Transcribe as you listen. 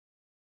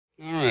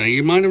Alright,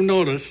 you might have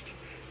noticed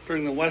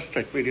during the West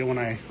Tech video when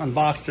I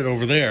unboxed it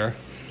over there,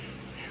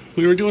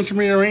 we were doing some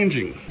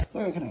rearranging.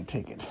 Where can I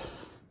take it?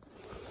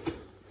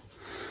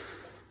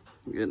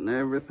 I'm getting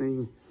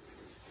everything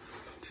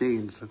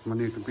changed with my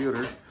new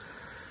computer.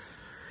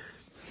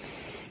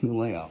 New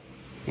layout.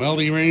 Well,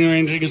 the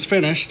rearranging is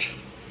finished.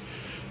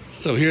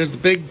 So here's the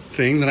big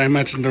thing that I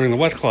mentioned during the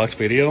West Clocks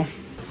video.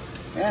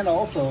 And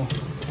also,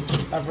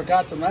 I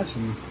forgot to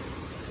mention,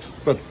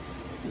 but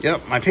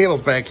yep, my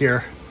table's back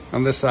here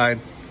on this side.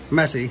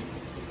 Messy.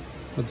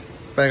 It's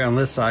back on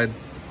this side.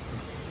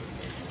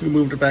 We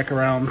moved it back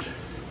around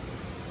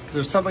because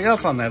there's something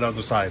else on that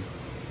other side.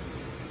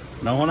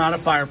 No, not a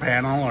fire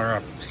panel or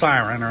a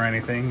siren or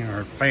anything,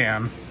 or a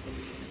fan.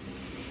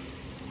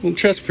 Little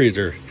chest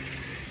freezer.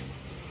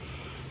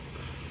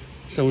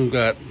 So we've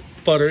got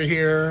butter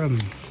here,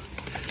 and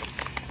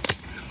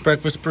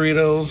breakfast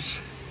burritos,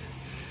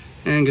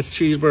 Angus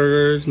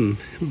cheeseburgers, and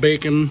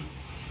bacon,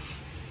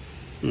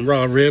 and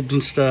raw ribs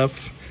and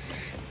stuff.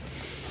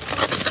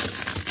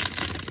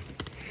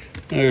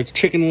 There's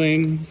chicken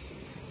wings,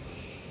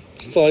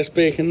 sliced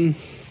bacon,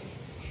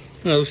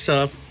 other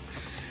stuff.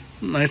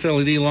 Nice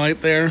LED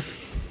light there.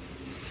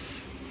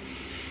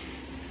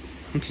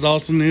 This is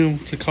also new.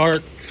 It's a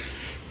cart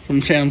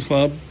from Sam's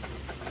Club.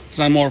 It's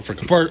not more for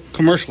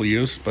commercial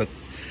use, but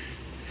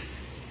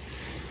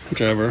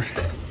whichever.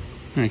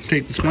 I can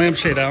take this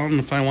lampshade out, and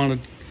if I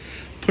want to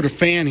put a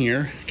fan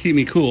here, keep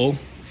me cool,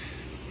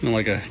 you know,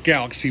 like a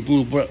Galaxy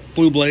blue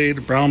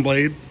blade, brown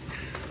blade.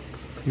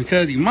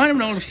 Because you might have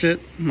noticed it,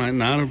 might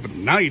not have, but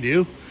now you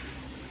do.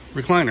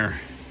 Recliner.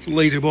 It's a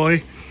Lazy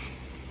Boy.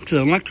 It's an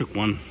electric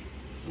one.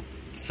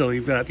 So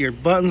you've got your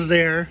buttons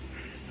there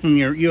and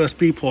your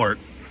USB port.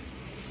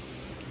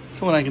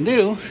 So what I can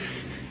do,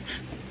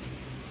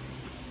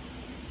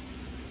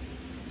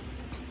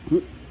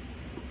 if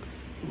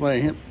I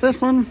hit this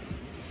one,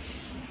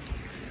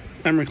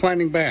 I'm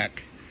reclining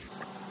back.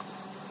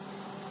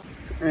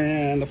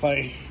 And if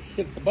I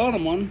hit the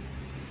bottom one,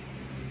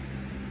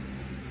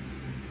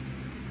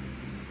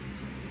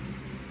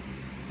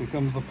 here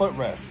comes the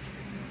footrest.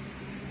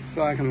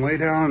 So I can lay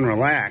down and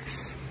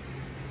relax.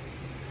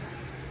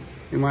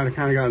 You might have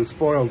kind of gotten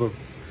spoiled of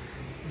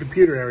the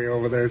computer area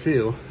over there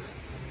too.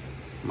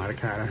 Might have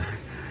kind of.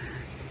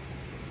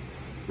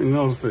 You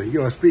notice the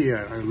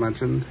USB I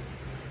mentioned.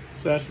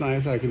 So that's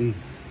nice. I can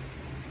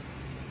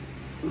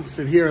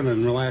sit here and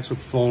then relax with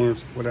the phone or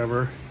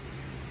whatever.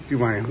 Do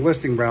my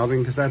listing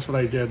browsing, because that's what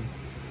I did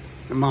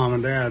at Mom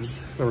and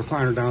Dad's. The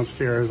recliner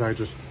downstairs, I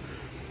just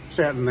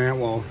sat in that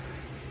while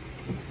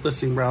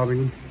listing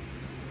browsing.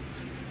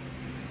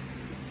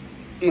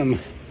 And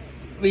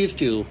these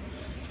two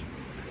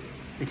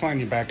recline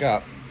you back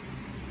up.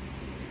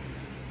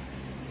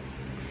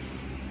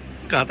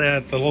 Got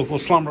that at the local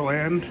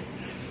Slumberland.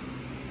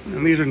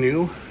 And these are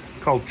new,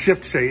 called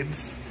shift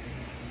shades.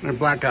 They're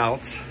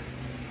blackouts.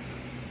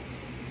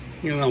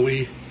 You know,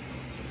 we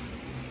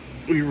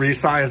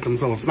resized them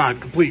so it's not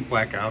complete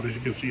blackout, as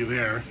you can see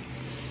there.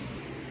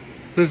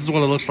 This is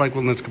what it looks like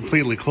when it's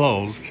completely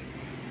closed.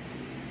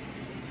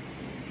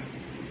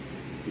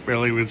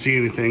 Barely even see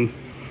anything.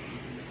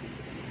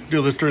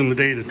 Do this during the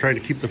day to try to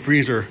keep the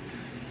freezer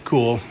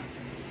cool,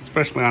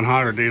 especially on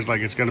hotter days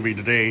like it's going to be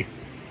today.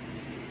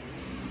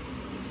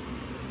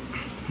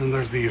 And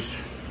there's these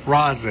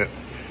rods that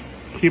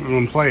keep them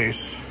in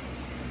place.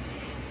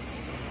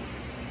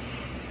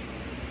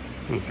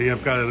 And see,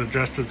 I've got it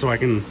adjusted so I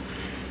can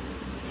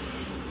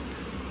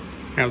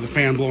have the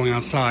fan blowing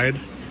outside.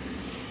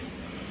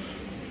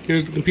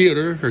 Here's the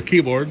computer, or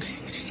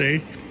keyboards, I should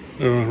say,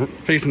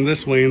 facing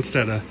this way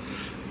instead of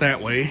that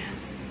way.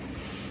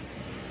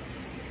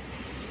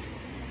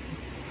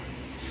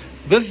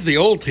 This is the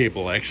old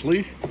table,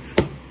 actually.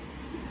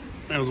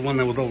 That was the one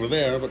that was over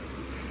there, but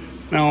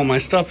now all my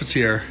stuff is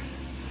here.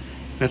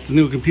 That's the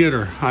new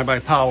computer,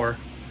 iBuyPower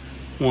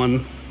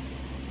one.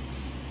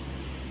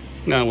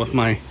 Now with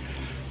my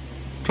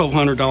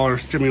 $1,200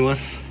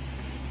 stimulus,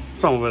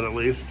 some of it at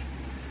least.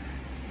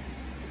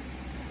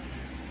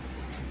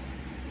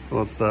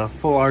 So it's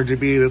full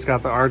RGB. It's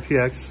got the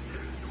RTX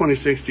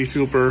 2060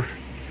 Super.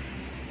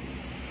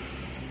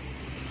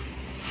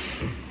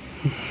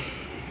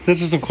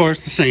 This is, of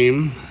course, the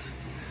same.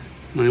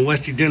 My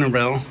Westy dinner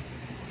bell.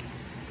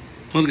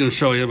 I was going to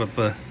show you, but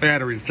the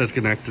battery's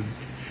disconnected.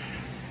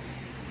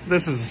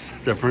 This is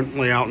different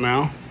layout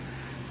now.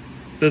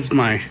 This is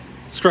my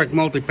Strike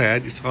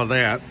multi-pad. You saw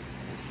that.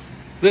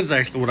 This is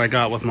actually what I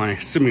got with my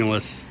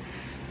stimulus.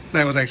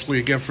 That was actually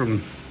a gift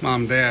from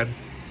Mom and Dad.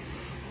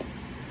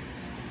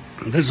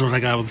 This is what I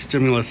got with the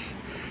stimulus.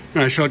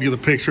 And I showed you the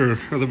picture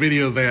or the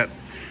video that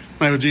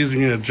I was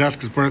using at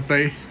Jessica's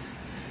birthday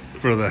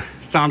for the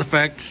sound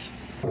effects.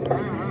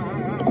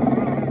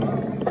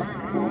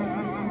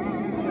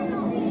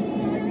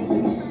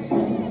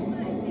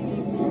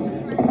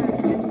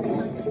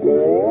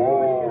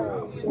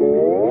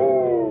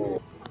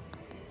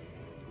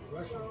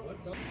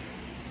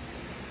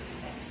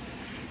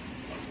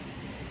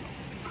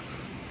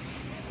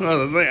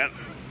 Other than that,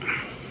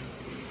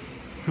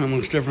 not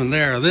much different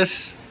there.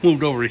 This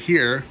moved over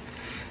here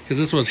because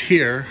this was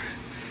here.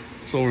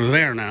 It's over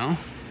there now.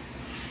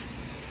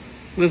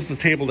 This is the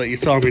table that you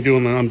saw me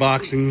doing the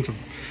unboxings of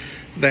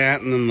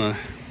that, and then the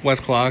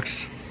West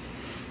clocks.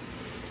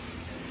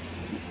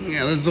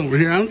 Yeah, this is over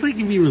here. I don't think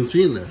you've even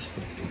seen this.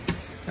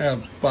 I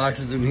have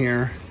boxes in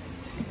here,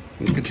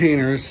 and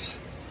containers.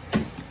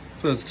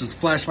 So it's just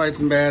flashlights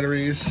and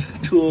batteries,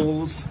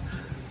 tools,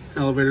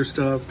 elevator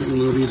stuff. Even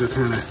though these are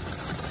kind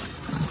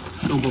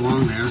of don't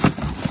belong there.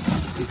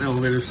 It's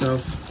elevator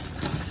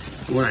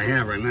stuff. What I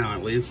have right now,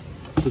 at least.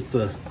 Just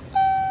the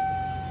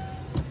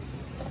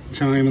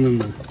chime and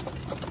then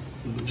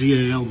the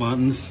GAL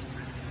buttons.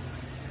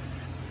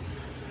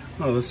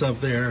 All the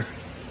stuff there.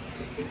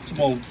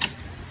 Small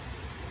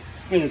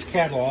vintage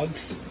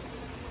catalogs.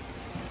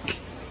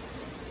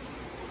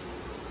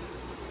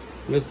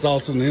 This is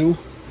also new.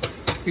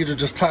 These are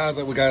just ties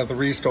that we got at the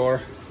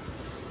Restore.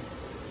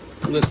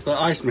 This is the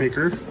ice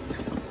maker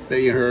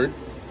that you heard.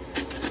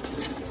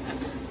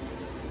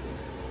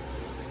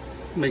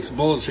 Makes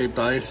bullet-shaped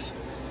ice.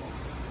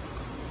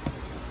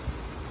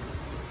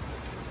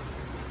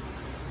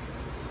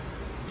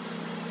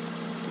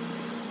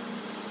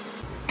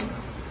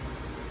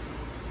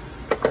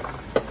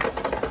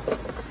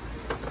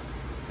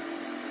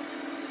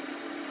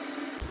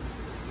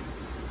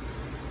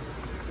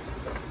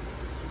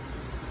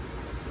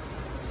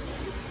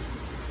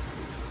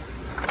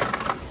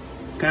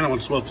 Kind of what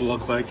it's supposed to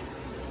look like.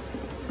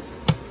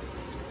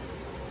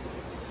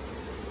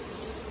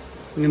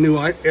 A new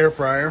air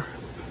fryer.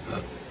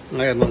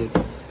 I had a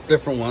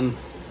different one.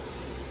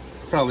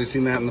 Probably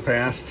seen that in the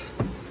past.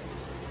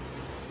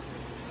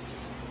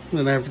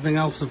 And everything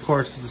else, of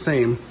course, is the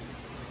same.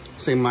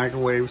 Same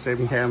microwave,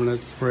 same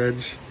cabinets,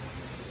 fridge.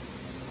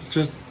 It's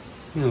just,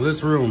 you know,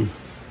 this room.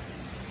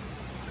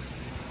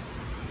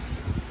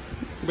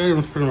 The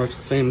bedroom's pretty much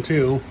the same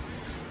too.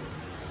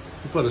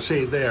 Put a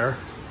shade there.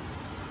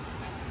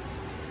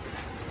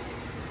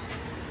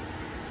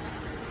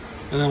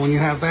 And then when you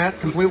have that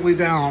completely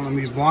down and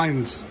these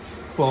blinds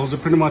closed,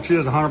 it pretty much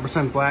is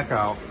 100%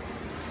 blackout.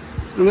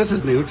 And this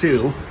is new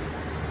too.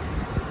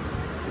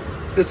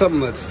 It's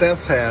something that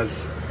Steph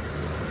has.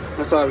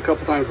 I saw it a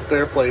couple times at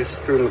their place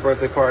during the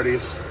birthday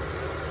parties.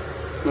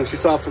 When she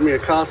saw it for me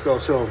at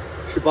Costco,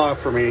 she bought it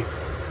for me.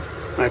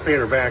 And I paid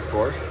her back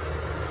for it.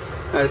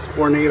 Nice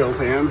Tornado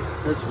fan.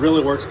 This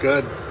really works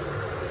good.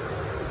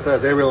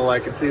 They really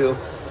like it too.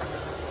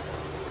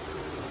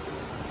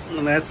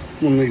 And that's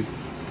when these.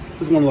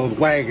 It's one of those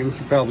wagons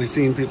you've probably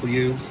seen people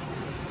use.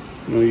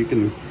 You know, you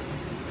can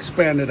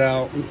expand it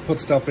out and put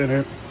stuff in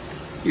it.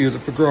 Use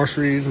it for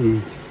groceries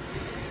and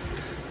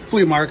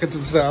flea markets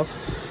and stuff.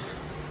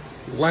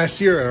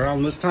 Last year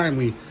around this time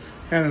we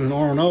had it in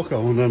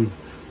Orinoco, and then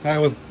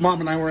Mom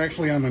and I were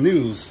actually on the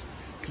news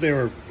because they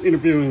were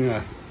interviewing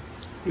a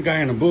guy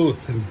in a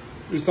booth, and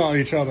we saw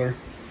each other.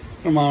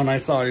 My mom and I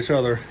saw each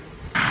other.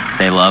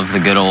 They love the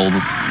good old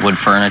wood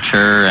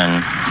furniture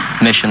and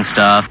mission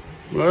stuff.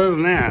 But other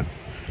than that,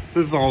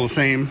 this is all the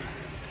same,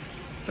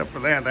 except for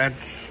that.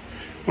 That's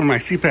where my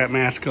CPAP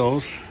mask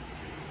goes,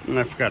 and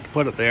I forgot to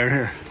put it there.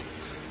 Here,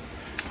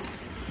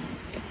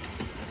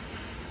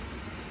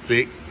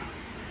 see?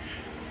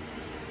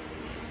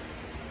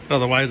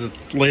 Otherwise,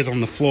 it lays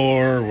on the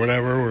floor or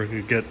whatever, or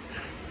you get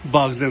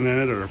bugs in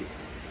it or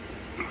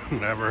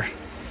whatever.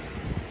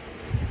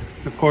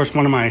 Of course,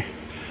 one of my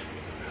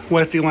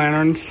Westy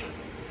lanterns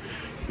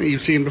that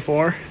you've seen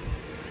before.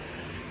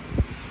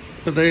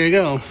 But there you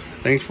go.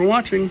 Thanks for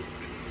watching.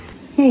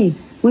 Hey,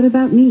 what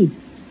about me?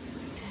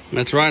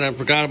 That's right, I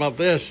forgot about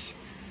this.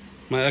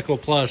 My Echo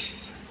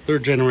Plus,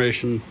 3rd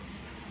generation.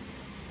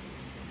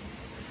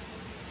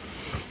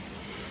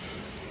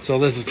 So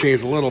this has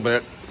changed a little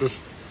bit,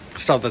 this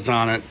stuff that's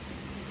on it.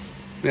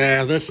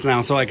 Yeah, this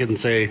now, so I can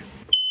say,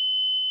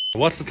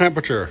 what's the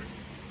temperature?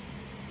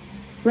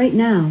 Right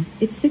now,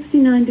 it's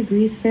 69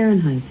 degrees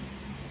Fahrenheit.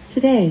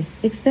 Today,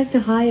 expect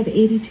a high of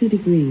 82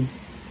 degrees.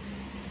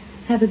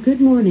 Have a good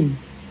morning.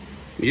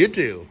 You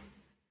too.